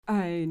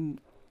I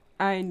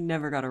I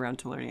never got around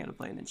to learning how to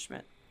play an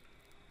instrument.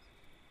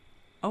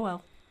 Oh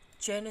well.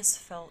 Janice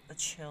felt a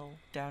chill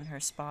down her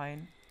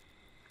spine.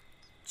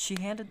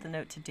 She handed the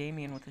note to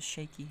Damien with a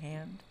shaky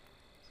hand.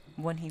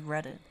 When he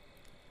read it,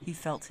 he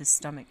felt his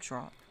stomach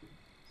drop.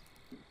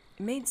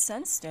 It made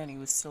sense Dani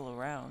was still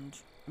around.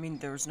 I mean,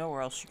 there was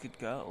nowhere else she could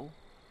go.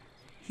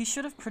 He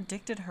should have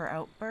predicted her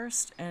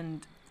outburst,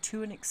 and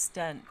to an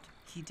extent,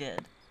 he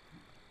did.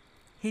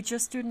 He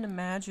just didn't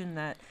imagine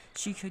that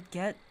she could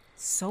get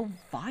so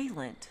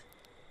violent.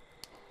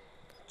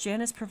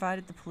 Janice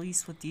provided the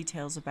police with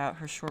details about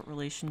her short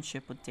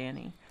relationship with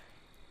Dani.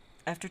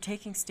 After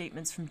taking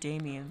statements from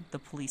Damien, the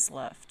police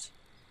left.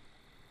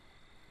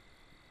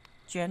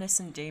 Janice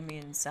and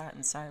Damien sat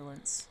in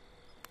silence,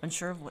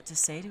 unsure of what to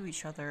say to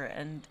each other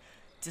and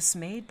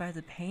dismayed by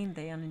the pain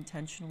they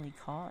unintentionally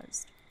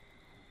caused.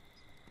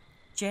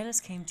 Janice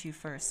came to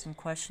first and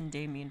questioned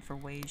Damien for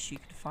ways she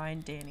could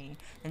find Dani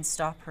and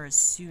stop her as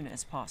soon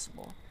as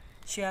possible.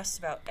 She asked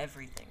about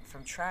everything,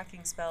 from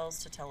tracking spells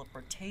to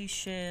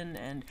teleportation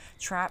and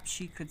traps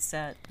she could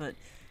set, but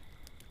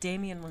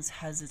Damien was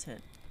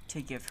hesitant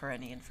to give her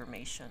any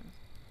information.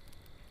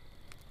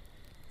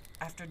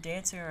 After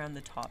dancing around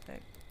the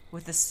topic,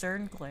 with a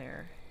stern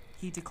glare,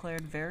 he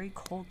declared very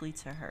coldly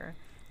to her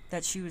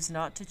that she was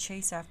not to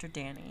chase after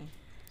Dani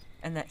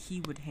and that he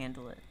would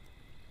handle it.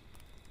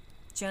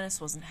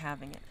 Janice wasn't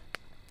having it.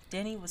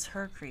 Dani was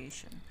her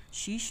creation.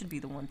 She should be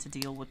the one to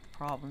deal with the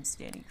problems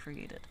Dani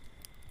created.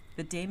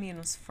 But Damien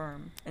was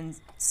firm and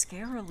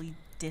scarily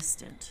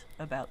distant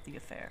about the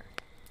affair.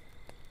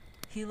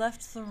 He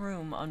left the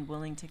room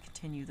unwilling to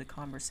continue the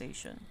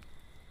conversation.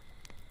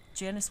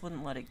 Janice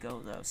wouldn't let it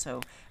go, though,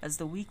 so as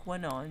the week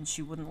went on,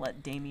 she wouldn't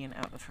let Damien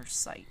out of her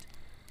sight.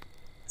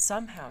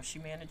 Somehow, she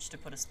managed to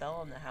put a spell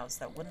on the house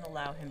that wouldn't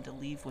allow him to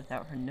leave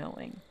without her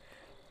knowing.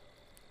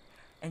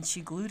 And she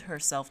glued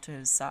herself to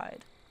his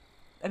side.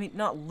 I mean,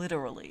 not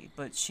literally,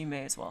 but she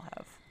may as well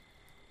have.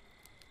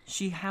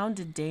 She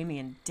hounded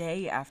Damien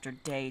day after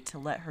day to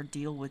let her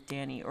deal with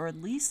Dani, or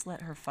at least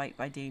let her fight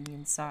by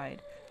Damien's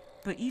side,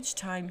 but each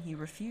time he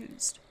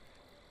refused.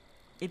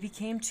 It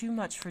became too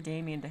much for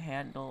Damien to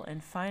handle,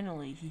 and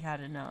finally he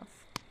had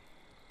enough.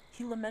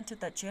 He lamented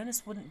that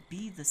Janice wouldn't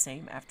be the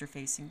same after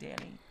facing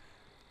Dani,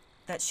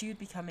 that she would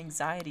become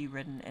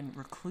anxiety-ridden and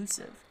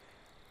reclusive.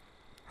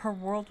 Her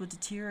world would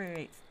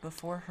deteriorate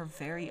before her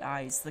very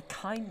eyes. The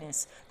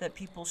kindness that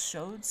people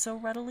showed so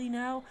readily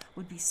now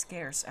would be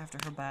scarce after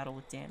her battle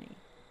with Dani.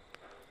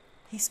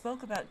 He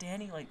spoke about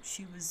Dani like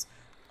she was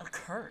a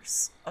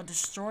curse, a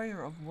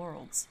destroyer of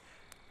worlds.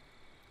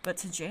 But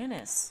to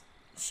Janice,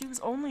 she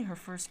was only her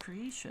first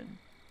creation.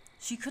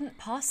 She couldn't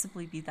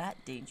possibly be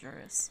that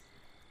dangerous.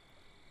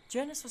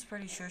 Janice was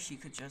pretty sure she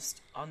could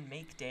just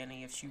unmake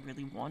Dani if she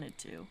really wanted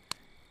to.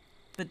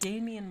 But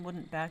Damien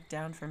wouldn't back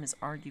down from his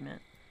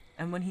argument.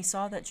 And when he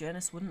saw that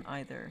Janice wouldn't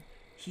either,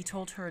 he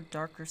told her a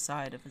darker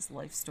side of his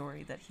life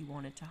story that he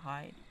wanted to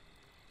hide.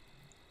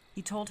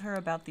 He told her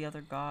about the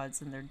other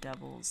gods and their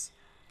devils,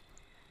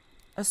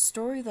 a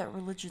story that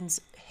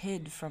religions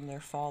hid from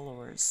their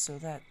followers so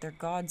that their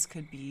gods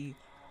could be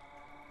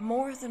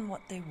more than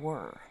what they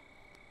were.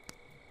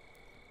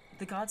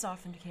 The gods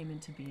often came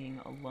into being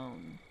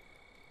alone,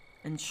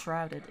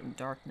 enshrouded in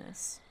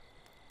darkness.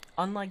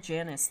 Unlike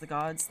Janice, the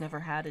gods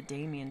never had a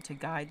Damien to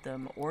guide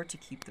them or to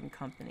keep them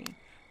company.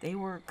 They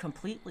were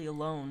completely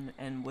alone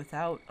and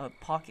without a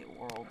pocket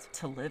world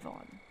to live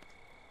on.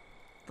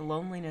 The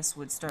loneliness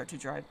would start to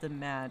drive them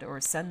mad or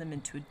send them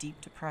into a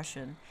deep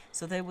depression,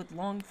 so they would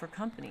long for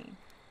company,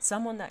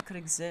 someone that could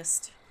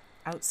exist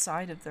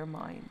outside of their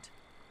mind.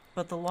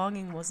 But the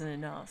longing wasn't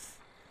enough.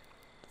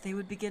 They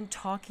would begin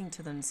talking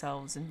to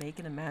themselves and make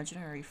an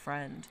imaginary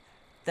friend.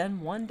 Then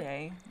one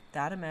day,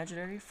 that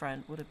imaginary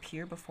friend would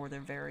appear before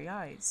their very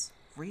eyes,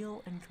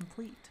 real and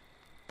complete.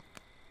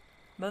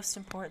 Most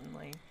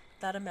importantly,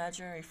 that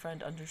imaginary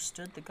friend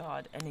understood the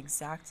god and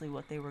exactly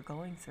what they were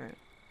going through.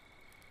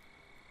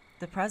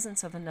 The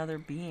presence of another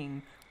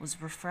being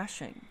was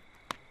refreshing.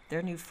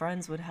 Their new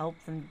friends would help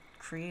them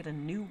create a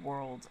new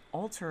world,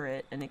 alter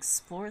it, and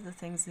explore the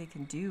things they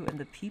can do and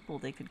the people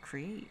they could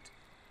create.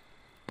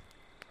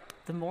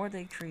 The more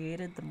they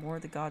created, the more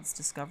the gods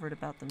discovered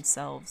about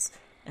themselves,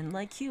 and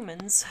like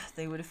humans,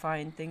 they would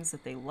find things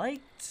that they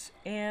liked,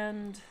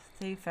 and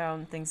they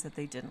found things that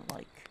they didn't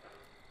like.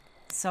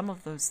 Some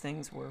of those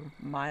things were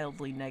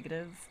mildly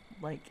negative,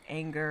 like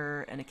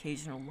anger and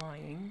occasional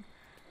lying,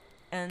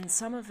 and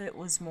some of it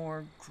was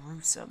more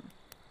gruesome,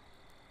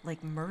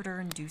 like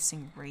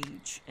murder-inducing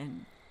rage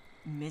and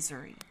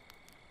misery.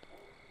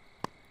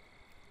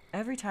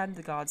 Every time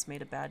the gods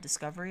made a bad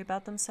discovery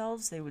about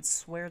themselves, they would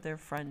swear their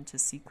friend to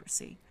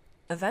secrecy.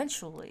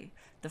 Eventually,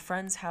 the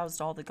friends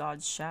housed all the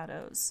gods'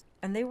 shadows,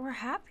 and they were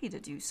happy to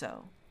do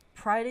so,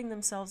 priding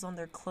themselves on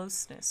their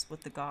closeness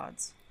with the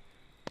gods.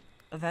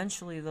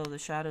 Eventually, though, the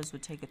shadows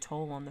would take a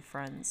toll on the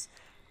friends,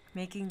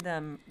 making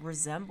them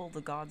resemble the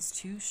gods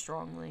too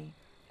strongly,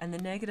 and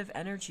the negative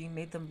energy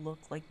made them look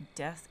like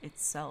death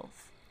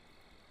itself.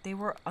 They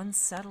were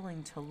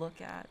unsettling to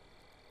look at.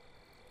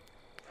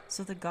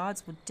 So the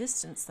gods would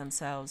distance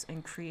themselves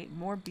and create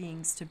more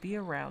beings to be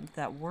around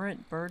that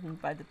weren't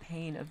burdened by the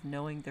pain of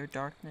knowing their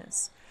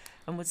darkness,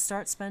 and would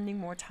start spending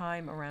more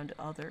time around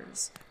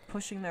others,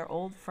 pushing their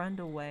old friend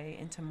away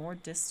into more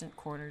distant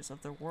corners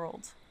of their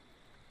world.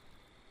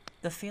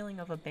 The feeling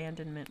of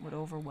abandonment would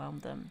overwhelm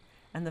them,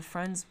 and the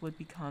friends would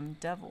become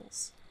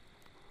devils.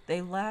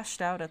 They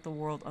lashed out at the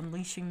world,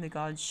 unleashing the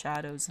gods'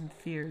 shadows and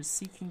fears,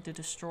 seeking to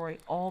destroy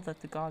all that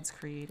the gods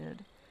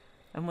created.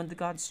 And when the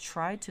gods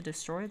tried to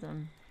destroy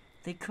them,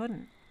 they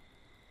couldn't.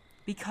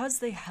 Because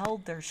they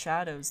held their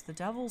shadows, the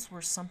devils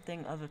were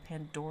something of a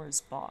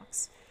Pandora's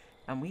box,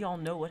 and we all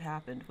know what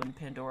happened when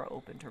Pandora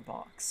opened her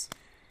box.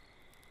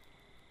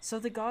 So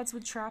the gods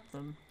would trap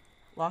them,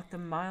 lock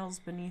them miles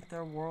beneath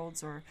their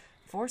worlds, or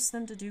force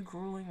them to do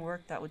grueling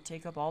work that would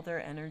take up all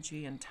their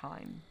energy and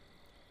time.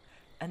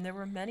 And there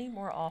were many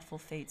more awful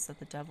fates that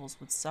the devils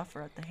would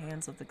suffer at the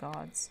hands of the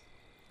gods.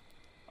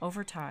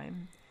 Over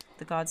time,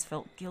 the gods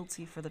felt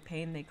guilty for the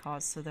pain they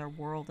caused to their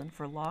world and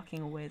for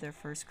locking away their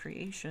first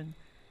creation,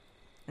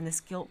 and this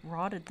guilt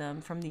rotted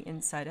them from the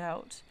inside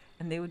out,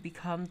 and they would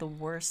become the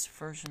worst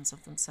versions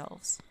of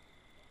themselves.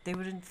 They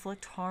would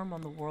inflict harm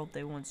on the world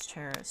they once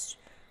cherished.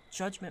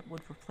 Judgment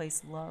would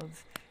replace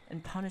love,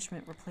 and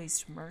punishment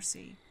replaced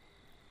mercy.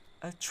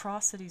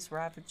 Atrocities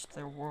ravaged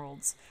their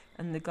worlds,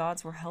 and the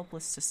gods were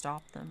helpless to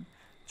stop them,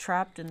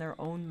 trapped in their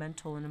own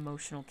mental and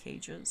emotional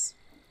cages.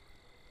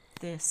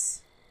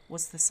 This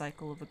was the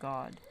cycle of a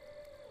god.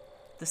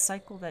 The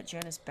cycle that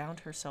Janice bound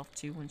herself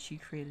to when she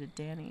created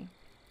Dani.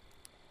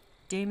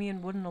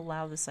 Damien wouldn't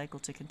allow the cycle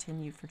to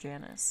continue for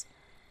Janice.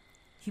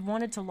 He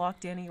wanted to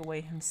lock Dani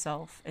away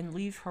himself and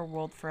leave her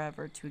world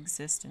forever to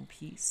exist in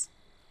peace.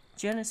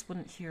 Janice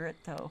wouldn't hear it,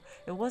 though.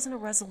 It wasn't a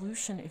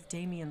resolution if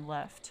Damien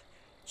left.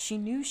 She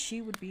knew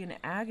she would be in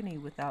agony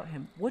without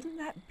him. Wouldn't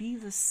that be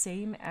the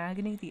same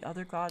agony the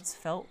other gods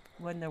felt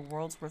when their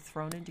worlds were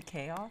thrown into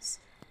chaos?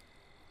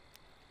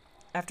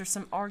 After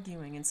some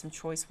arguing and some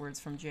choice words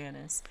from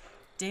Janice,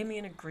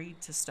 Damien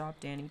agreed to stop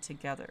Dani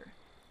together,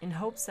 in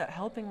hopes that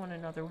helping one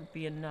another would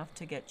be enough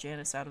to get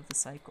Janice out of the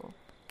cycle.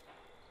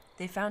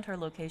 They found her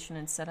location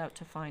and set out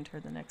to find her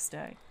the next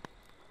day.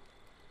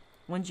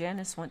 When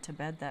Janice went to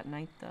bed that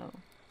night, though,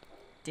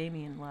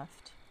 Damien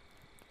left.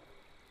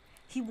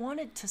 He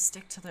wanted to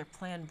stick to their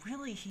plan,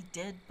 really he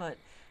did, but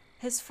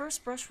his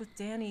first brush with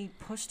Dani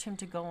pushed him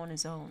to go on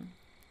his own.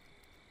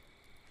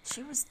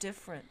 She was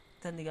different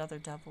than the other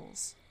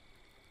devils.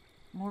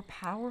 More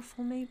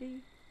powerful,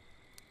 maybe?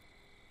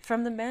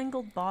 From the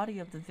mangled body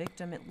of the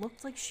victim, it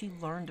looked like she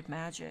learned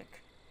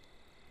magic.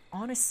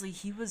 Honestly,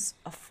 he was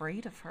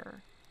afraid of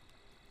her.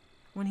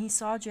 When he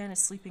saw Janice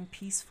sleeping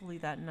peacefully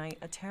that night,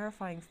 a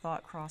terrifying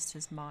thought crossed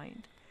his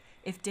mind.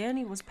 If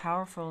Dani was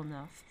powerful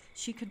enough,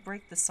 she could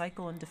break the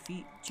cycle and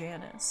defeat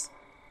Janice.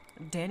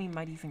 Dani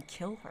might even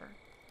kill her.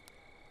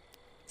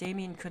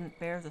 Damien couldn't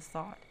bear the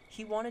thought.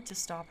 He wanted to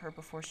stop her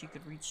before she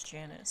could reach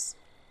Janice,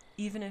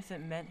 even if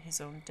it meant his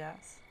own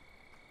death.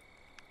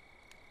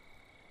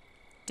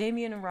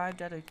 Damien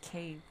arrived at a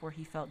cave where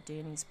he felt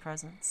Dani's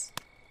presence.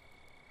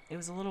 It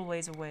was a little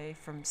ways away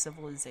from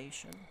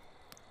civilization.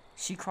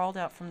 She crawled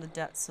out from the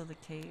depths of the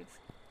cave.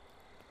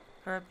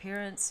 Her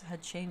appearance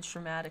had changed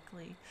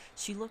dramatically.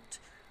 She looked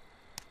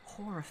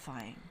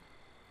horrifying.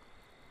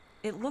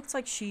 It looked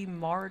like she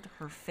marred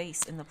her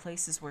face in the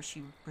places where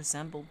she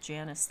resembled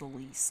Janice the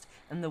least,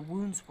 and the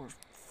wounds were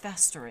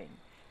festering.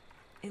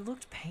 It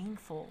looked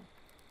painful.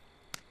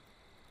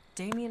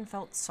 Damien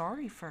felt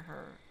sorry for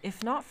her.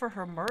 If not for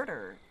her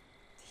murder,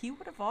 he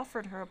would have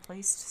offered her a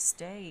place to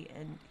stay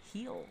and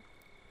heal.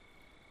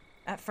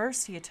 At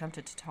first, he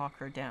attempted to talk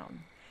her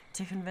down,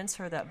 to convince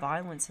her that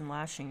violence and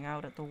lashing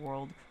out at the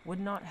world would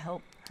not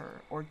help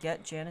her or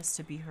get Janice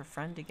to be her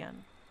friend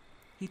again.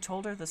 He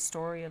told her the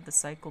story of the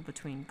cycle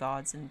between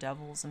gods and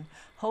devils and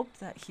hoped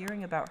that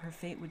hearing about her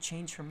fate would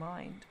change her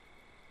mind.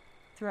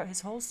 Throughout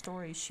his whole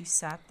story, she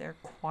sat there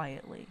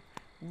quietly,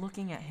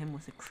 looking at him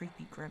with a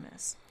creepy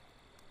grimace.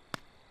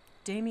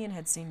 Damien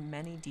had seen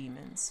many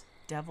demons,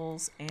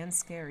 devils, and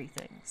scary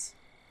things,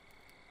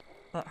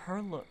 but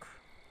her look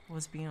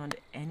was beyond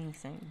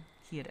anything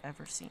he had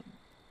ever seen.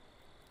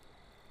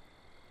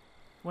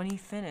 When he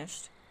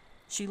finished,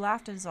 she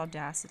laughed at his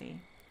audacity.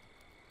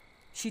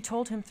 She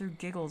told him through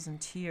giggles and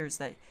tears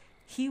that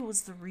he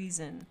was the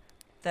reason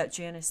that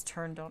Janice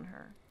turned on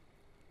her.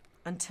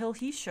 Until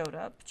he showed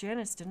up,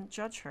 Janice didn't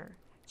judge her.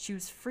 She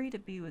was free to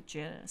be with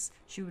Janice.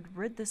 She would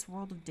rid this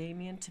world of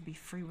Damien to be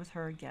free with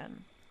her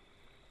again.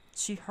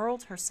 She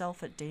hurled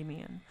herself at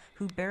Damien,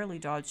 who barely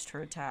dodged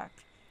her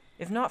attack.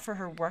 If not for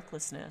her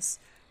recklessness,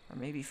 or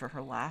maybe for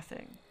her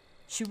laughing,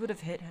 she would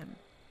have hit him.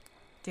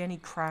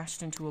 Dani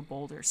crashed into a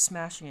boulder,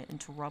 smashing it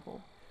into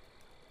rubble.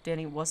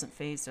 Dani wasn't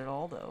fazed at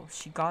all, though.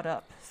 She got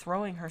up,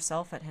 throwing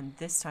herself at him,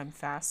 this time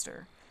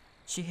faster.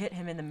 She hit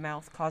him in the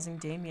mouth, causing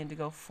Damien to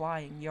go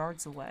flying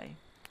yards away.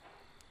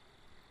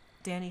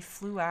 Dani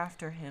flew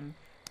after him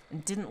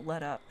and didn't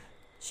let up.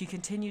 She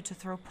continued to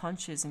throw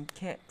punches and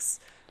kicks.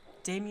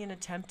 Damien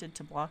attempted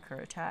to block her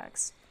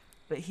attacks,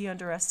 but he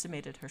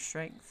underestimated her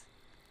strength.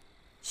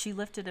 She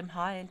lifted him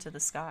high into the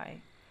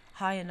sky,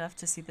 high enough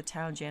to see the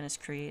town Janice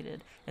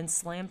created, and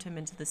slammed him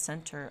into the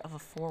center of a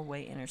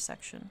four-way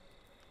intersection.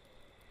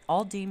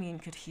 All Damien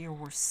could hear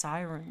were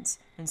sirens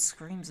and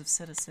screams of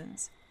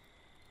citizens.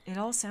 It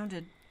all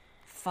sounded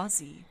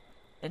fuzzy,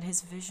 and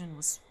his vision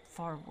was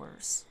far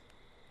worse.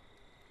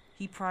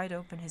 He pried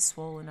open his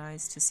swollen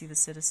eyes to see the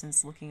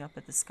citizens looking up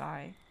at the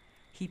sky.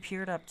 He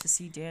peered up to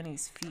see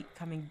Dani's feet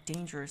coming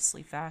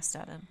dangerously fast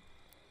at him.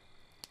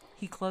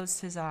 He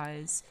closed his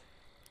eyes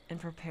and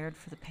prepared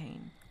for the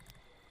pain.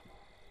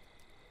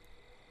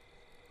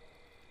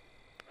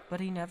 But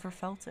he never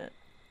felt it.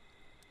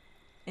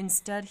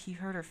 Instead, he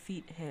heard her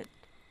feet hit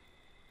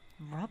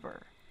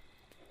rubber.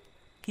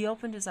 He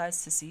opened his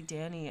eyes to see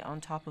Dani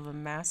on top of a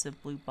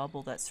massive blue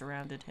bubble that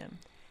surrounded him.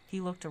 He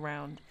looked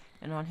around,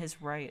 and on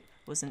his right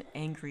was an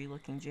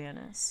angry-looking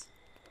Janice.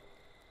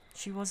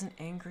 She wasn't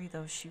angry,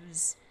 though. She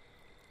was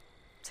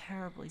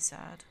terribly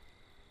sad.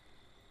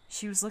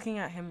 She was looking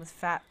at him with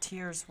fat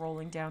tears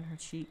rolling down her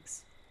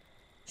cheeks.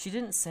 She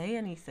didn't say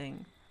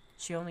anything.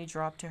 She only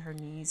dropped to her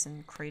knees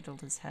and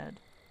cradled his head.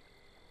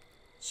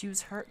 She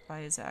was hurt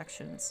by his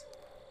actions,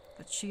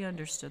 but she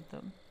understood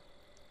them.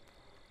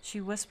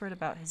 She whispered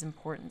about his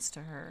importance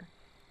to her,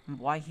 and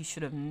why he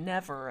should have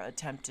never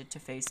attempted to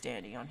face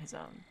Dani on his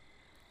own.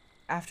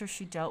 After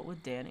she dealt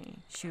with Dani,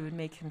 she would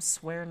make him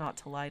swear not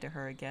to lie to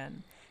her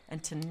again,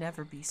 and to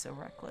never be so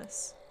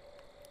reckless.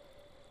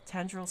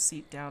 Tendrils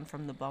seeped down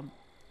from the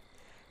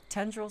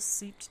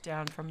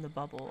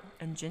bubble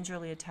and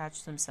gingerly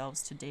attached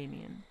themselves to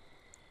Damien.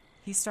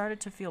 He started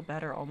to feel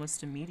better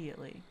almost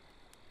immediately.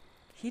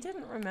 He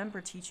didn't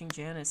remember teaching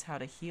Janice how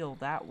to heal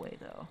that way,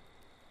 though.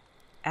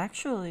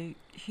 Actually,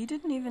 he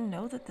didn't even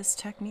know that this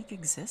technique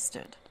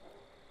existed.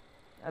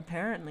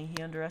 Apparently,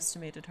 he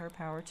underestimated her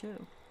power,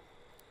 too.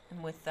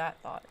 And with that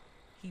thought,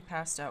 he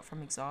passed out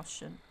from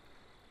exhaustion.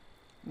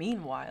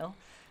 Meanwhile,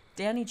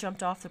 Dani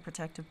jumped off the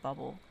protective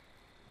bubble.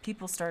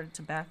 People started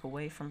to back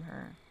away from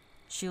her.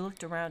 She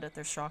looked around at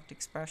their shocked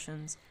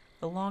expressions.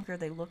 The longer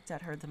they looked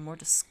at her, the more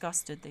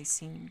disgusted they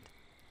seemed.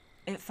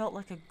 It felt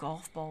like a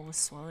golf ball was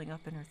swelling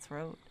up in her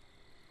throat.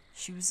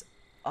 She was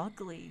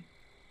ugly,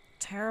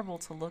 terrible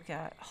to look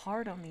at,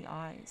 hard on the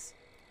eyes.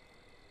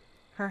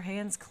 Her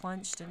hands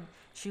clenched, and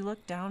she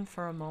looked down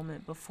for a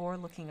moment before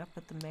looking up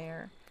at the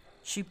mayor.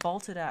 She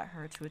bolted at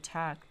her to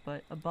attack,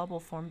 but a bubble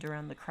formed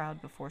around the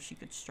crowd before she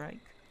could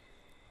strike.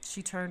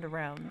 She turned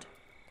around.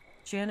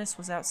 Janice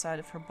was outside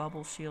of her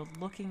bubble shield,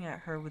 looking at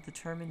her with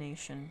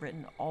determination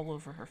written all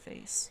over her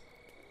face.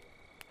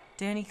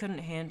 Dani couldn't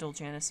handle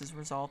Janice's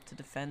resolve to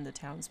defend the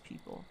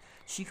townspeople.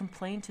 She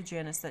complained to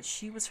Janice that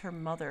she was her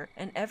mother,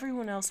 and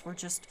everyone else were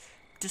just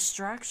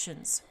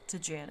distractions to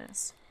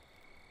Janice.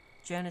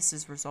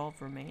 Janice's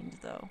resolve remained,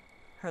 though.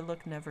 Her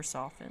look never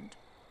softened.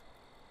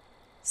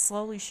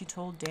 Slowly, she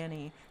told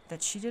Dani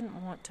that she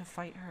didn't want to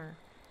fight her,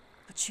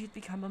 but she'd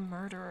become a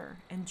murderer,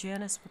 and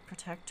Janice would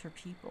protect her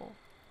people.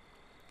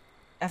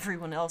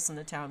 Everyone else in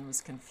the town was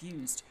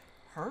confused.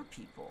 Her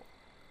people.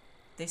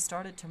 They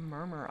started to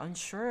murmur,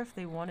 unsure if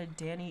they wanted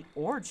Dani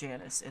or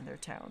Janice in their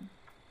town.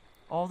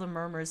 All the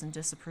murmurs and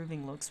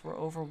disapproving looks were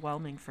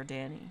overwhelming for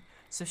Dani,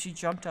 so she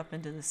jumped up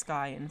into the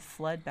sky and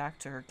fled back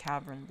to her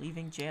cavern,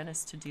 leaving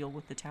Janice to deal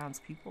with the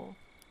townspeople.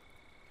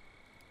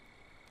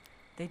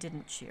 They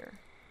didn't cheer.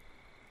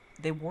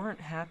 They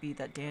weren't happy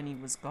that Dani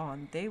was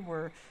gone. They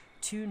were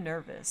too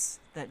nervous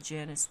that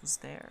Janice was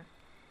there.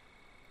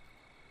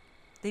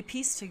 They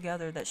pieced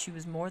together that she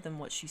was more than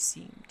what she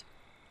seemed,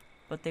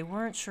 but they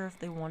weren't sure if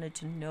they wanted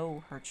to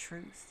know her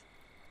truth.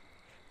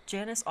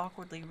 Janice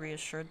awkwardly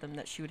reassured them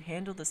that she would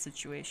handle the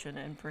situation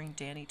and bring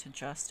Dani to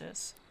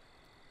justice.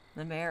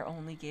 The mayor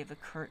only gave a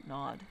curt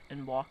nod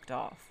and walked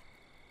off.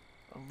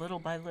 Little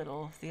by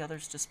little, the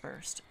others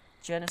dispersed.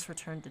 Janice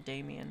returned to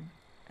Damien,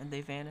 and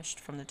they vanished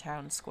from the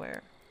town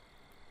square.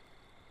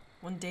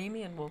 When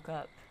Damien woke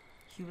up,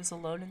 he was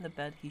alone in the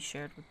bed he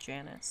shared with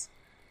Janice,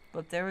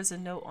 but there was a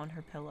note on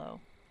her pillow.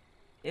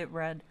 It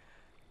read,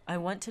 "I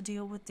went to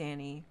deal with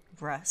Dani.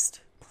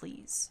 Rest,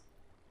 please."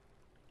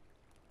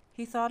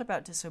 He thought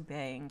about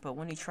disobeying, but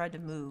when he tried to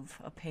move,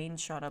 a pain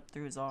shot up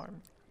through his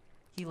arm.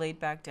 He laid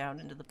back down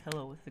into the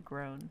pillow with a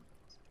groan.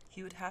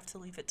 He would have to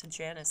leave it to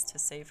Janice to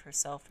save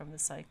herself from the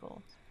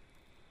cycle.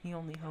 He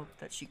only hoped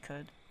that she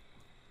could.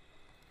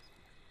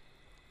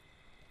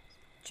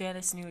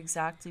 Janice knew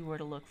exactly where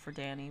to look for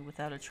Dani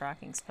without a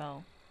tracking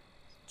spell.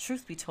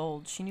 Truth be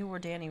told, she knew where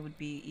Dani would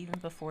be even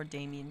before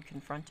Damien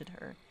confronted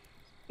her.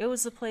 It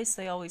was the place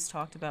they always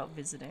talked about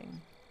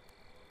visiting.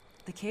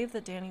 The cave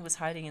that Dani was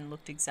hiding in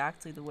looked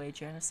exactly the way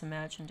Janice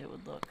imagined it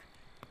would look.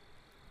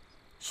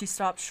 She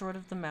stopped short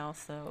of the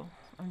mouth, though,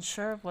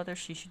 unsure of whether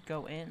she should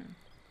go in.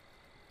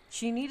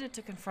 She needed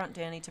to confront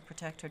Dani to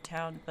protect her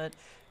town, but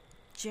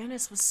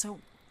Janice was so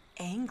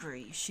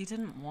angry she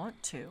didn't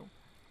want to.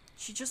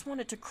 She just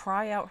wanted to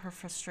cry out her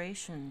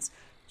frustrations.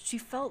 She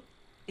felt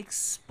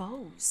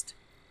exposed.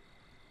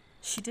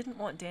 She didn't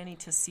want Dani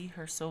to see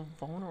her so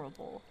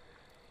vulnerable.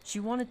 She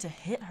wanted to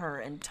hit her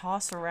and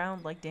toss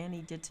around like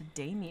Dani did to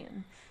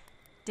Damien.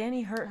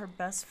 Dani hurt her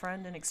best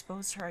friend and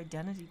exposed her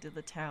identity to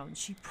the town.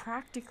 She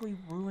practically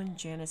ruined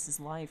Janice's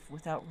life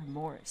without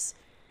remorse.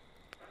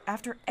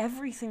 After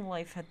everything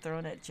life had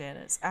thrown at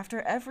Janice,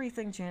 after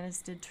everything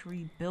Janice did to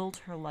rebuild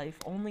her life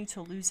only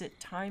to lose it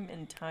time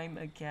and time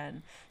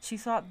again, she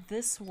thought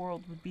this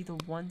world would be the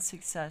one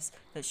success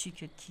that she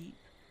could keep.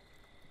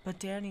 But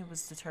Dani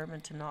was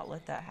determined to not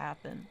let that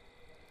happen.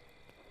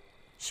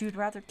 She would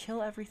rather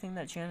kill everything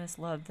that Janice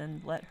loved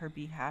than let her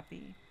be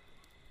happy.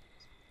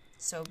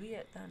 So be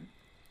it then.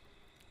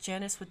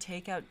 Janice would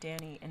take out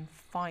Dani and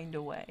find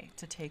a way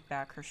to take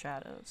back her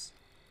shadows.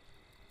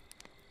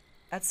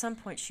 At some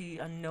point, she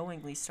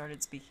unknowingly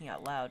started speaking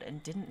out loud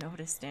and didn't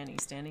notice Dani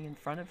standing in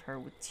front of her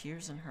with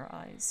tears in her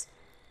eyes.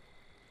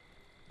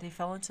 They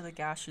fell into the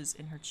gashes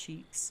in her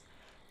cheeks,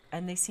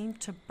 and they seemed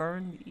to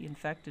burn the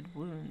infected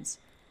wounds,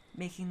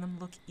 making them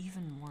look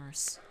even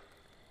worse.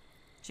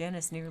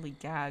 Janice nearly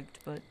gagged,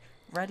 but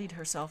readied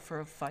herself for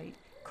a fight,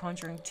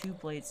 conjuring 2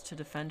 blades to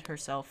defend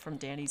herself from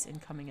Dani's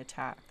incoming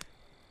attack.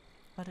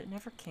 But it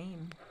never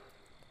came.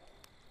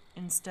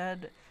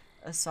 Instead,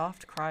 a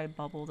soft cry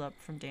bubbled up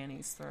from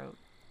Dani's throat.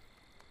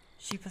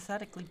 She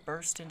pathetically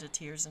burst into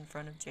tears in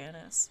front of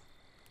Janice.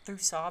 Through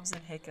sobs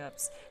and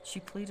hiccups, she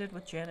pleaded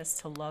with Janice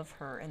to love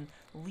her and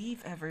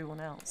leave everyone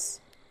else.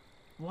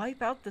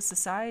 Wipe out the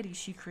society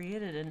she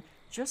created and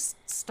just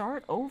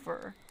start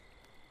over.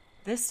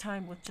 This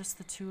time with just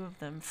the 2 of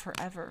them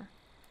forever.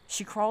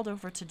 She crawled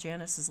over to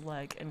Janice's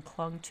leg and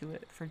clung to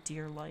it for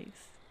dear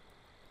life.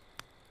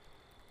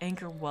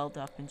 Anger welled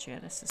up in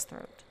Janice's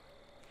throat.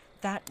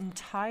 That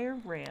entire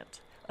rant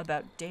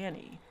about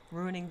Dani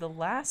ruining the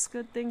last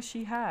good thing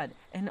she had,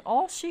 and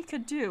all she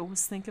could do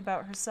was think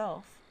about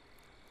herself.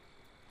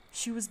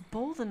 She was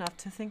bold enough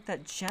to think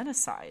that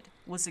genocide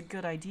was a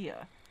good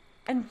idea,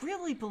 and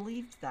really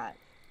believed that.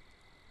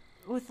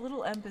 With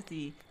little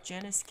empathy,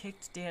 Janice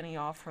kicked Dani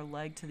off her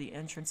leg to the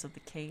entrance of the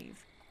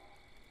cave.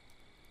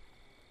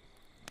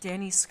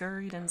 Dani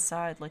scurried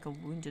inside like a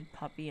wounded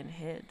puppy and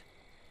hid.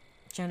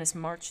 Janice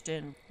marched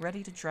in,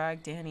 ready to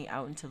drag Dani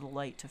out into the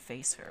light to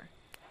face her.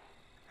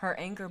 Her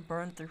anger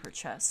burned through her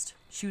chest.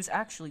 She was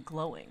actually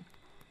glowing.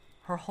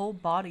 Her whole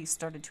body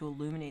started to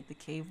illuminate the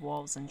cave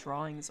walls and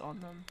drawings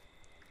on them.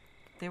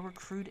 They were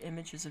crude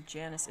images of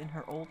Janice in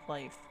her old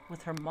life,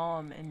 with her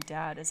mom and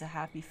dad as a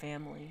happy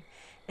family.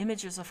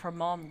 Images of her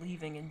mom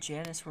leaving and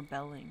Janice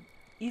rebelling.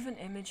 Even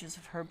images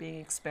of her being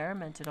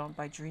experimented on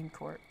by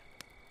DreamCorp.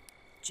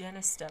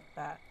 Janice stepped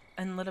back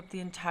and lit up the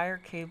entire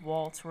cave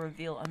wall to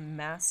reveal a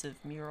massive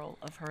mural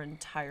of her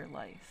entire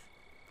life.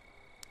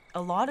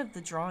 A lot of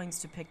the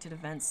drawings depicted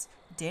events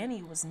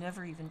Dani was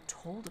never even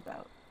told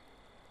about.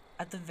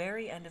 At the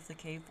very end of the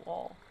cave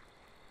wall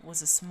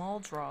was a small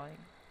drawing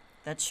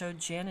that showed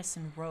Janice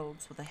in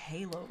robes with a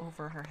halo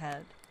over her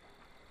head,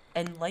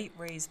 and light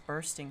rays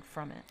bursting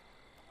from it.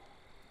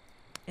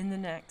 In the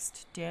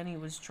next, Dani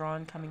was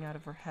drawn coming out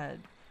of her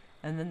head,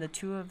 and then the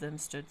 2 of them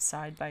stood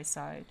side by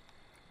side,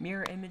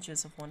 mirror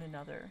images of one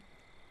another.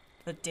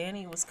 But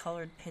Dani was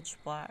colored pitch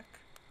black,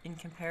 in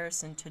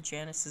comparison to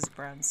Janice's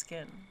brown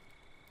skin.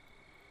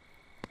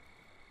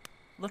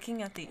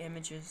 Looking at the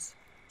images,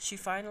 she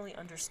finally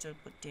understood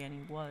what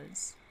Dani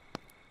was,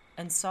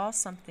 and saw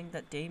something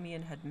that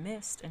Damien had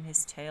missed in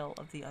his tale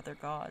of the other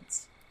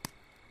gods.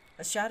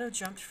 A shadow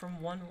jumped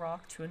from one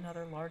rock to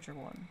another larger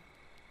one.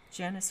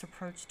 Janice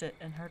approached it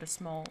and heard a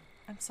small,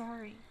 "I'm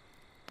sorry."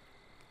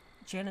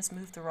 Janice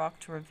moved the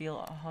rock to reveal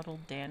a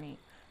huddled Dani,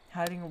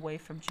 hiding away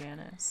from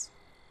Janice.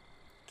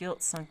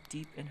 Guilt sunk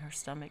deep in her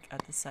stomach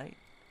at the sight.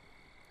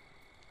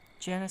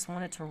 Janice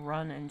wanted to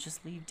run and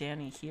just leave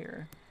Dani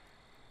here.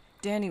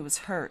 Dani was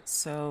hurt,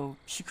 so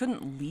she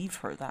couldn't leave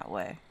her that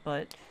way,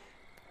 but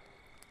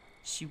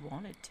she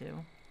wanted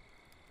to.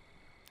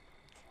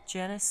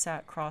 Janice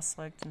sat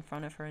cross-legged in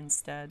front of her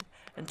instead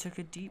and took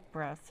a deep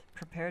breath,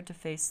 prepared to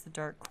face the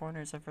dark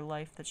corners of her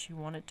life that she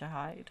wanted to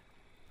hide.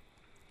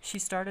 She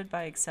started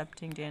by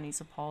accepting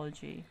Dani's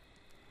apology,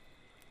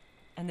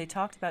 and they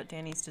talked about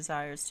Dani's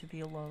desires to be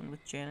alone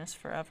with Janice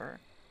forever.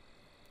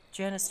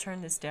 Janice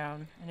turned this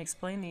down and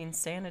explained the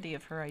insanity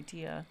of her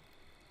idea.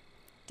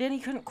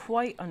 Dani couldn't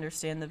quite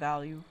understand the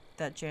value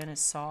that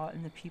Janice saw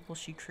in the people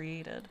she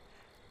created,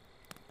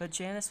 but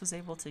Janice was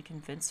able to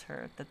convince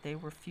her that they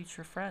were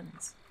future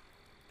friends,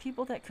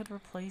 people that could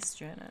replace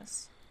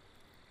Janice.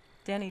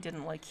 Dani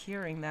didn't like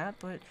hearing that,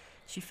 but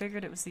she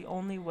figured it was the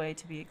only way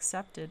to be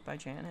accepted by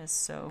Janice,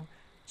 so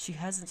she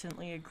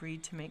hesitantly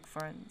agreed to make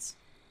friends.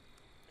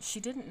 She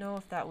didn't know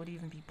if that would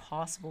even be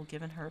possible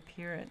given her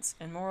appearance,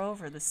 and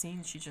moreover the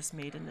scenes she just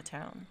made in the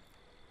town.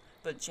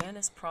 But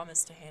Janice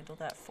promised to handle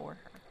that for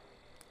her.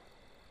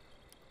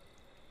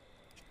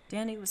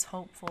 Dani was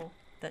hopeful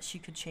that she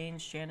could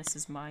change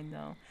Janice's mind,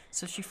 though,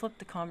 so she flipped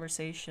the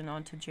conversation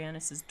onto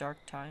Janice's dark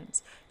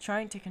times,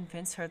 trying to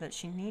convince her that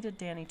she needed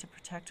Dani to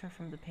protect her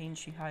from the pain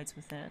she hides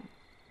within.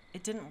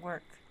 It didn't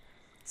work,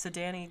 so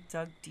Dani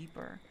dug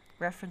deeper,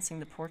 referencing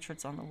the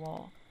portraits on the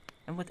wall,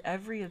 and with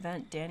every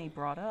event Dani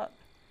brought up,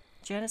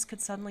 Janice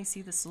could suddenly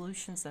see the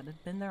solutions that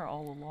had been there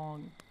all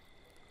along.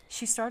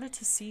 She started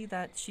to see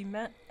that she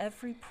met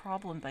every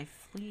problem by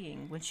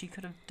fleeing when she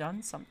could have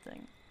done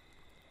something.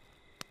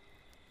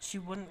 She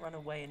wouldn't run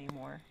away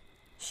anymore.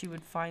 She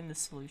would find the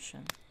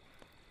solution.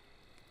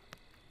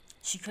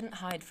 She couldn't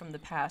hide from the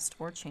past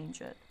or change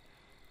it.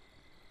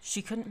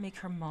 She couldn't make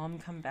her mom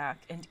come back,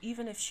 and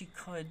even if she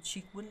could,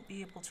 she wouldn't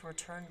be able to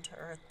return to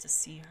Earth to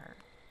see her.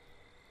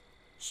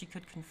 She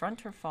could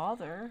confront her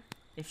father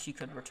if she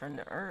could return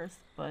to Earth,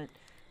 but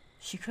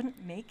she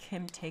couldn't make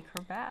him take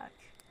her back.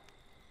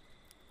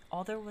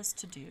 All there was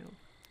to do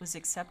was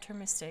accept her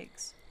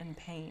mistakes and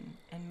pain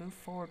and move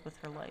forward with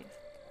her life.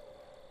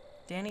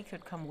 Dani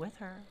could come with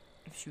her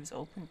if she was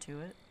open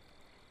to it.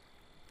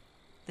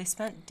 They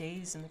spent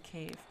days in the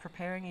cave,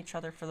 preparing each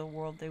other for the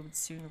world they would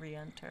soon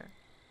re-enter.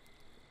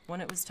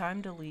 When it was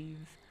time to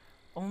leave,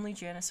 only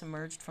Janice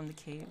emerged from the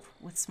cave,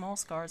 with small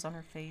scars on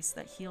her face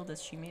that healed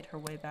as she made her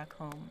way back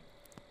home.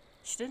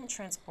 She didn't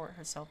transport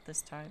herself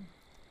this time.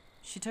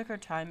 She took her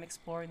time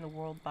exploring the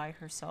world by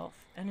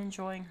herself and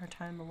enjoying her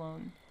time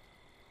alone.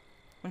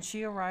 When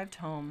she arrived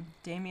home,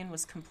 Damien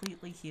was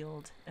completely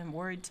healed and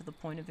worried to the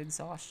point of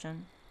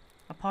exhaustion.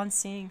 Upon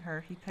seeing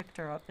her, he picked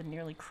her up and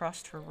nearly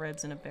crushed her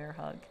ribs in a bear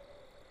hug.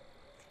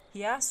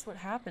 He asked what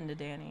happened to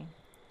Dani,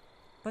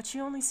 but she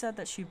only said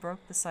that she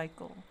broke the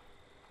cycle,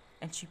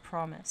 and she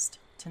promised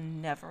to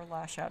never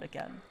lash out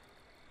again.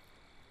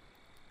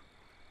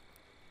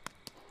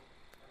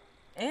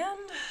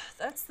 And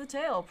that's the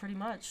tale, pretty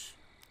much.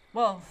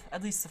 Well,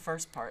 at least the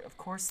first part. Of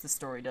course the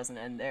story doesn't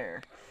end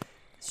there.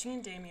 She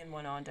and Damien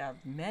went on to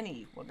have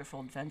many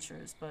wonderful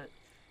adventures, but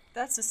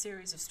that's a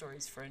series of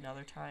stories for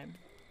another time.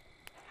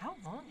 How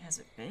long has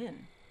it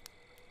been?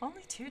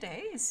 Only 2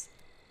 days?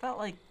 Felt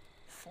like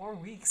 4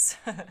 weeks.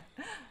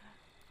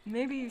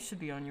 Maybe you should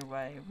be on your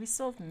way. We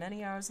still have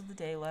many hours of the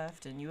day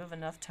left, and you have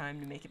enough time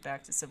to make it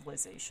back to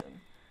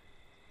civilization.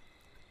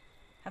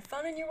 Have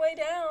fun on your way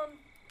down!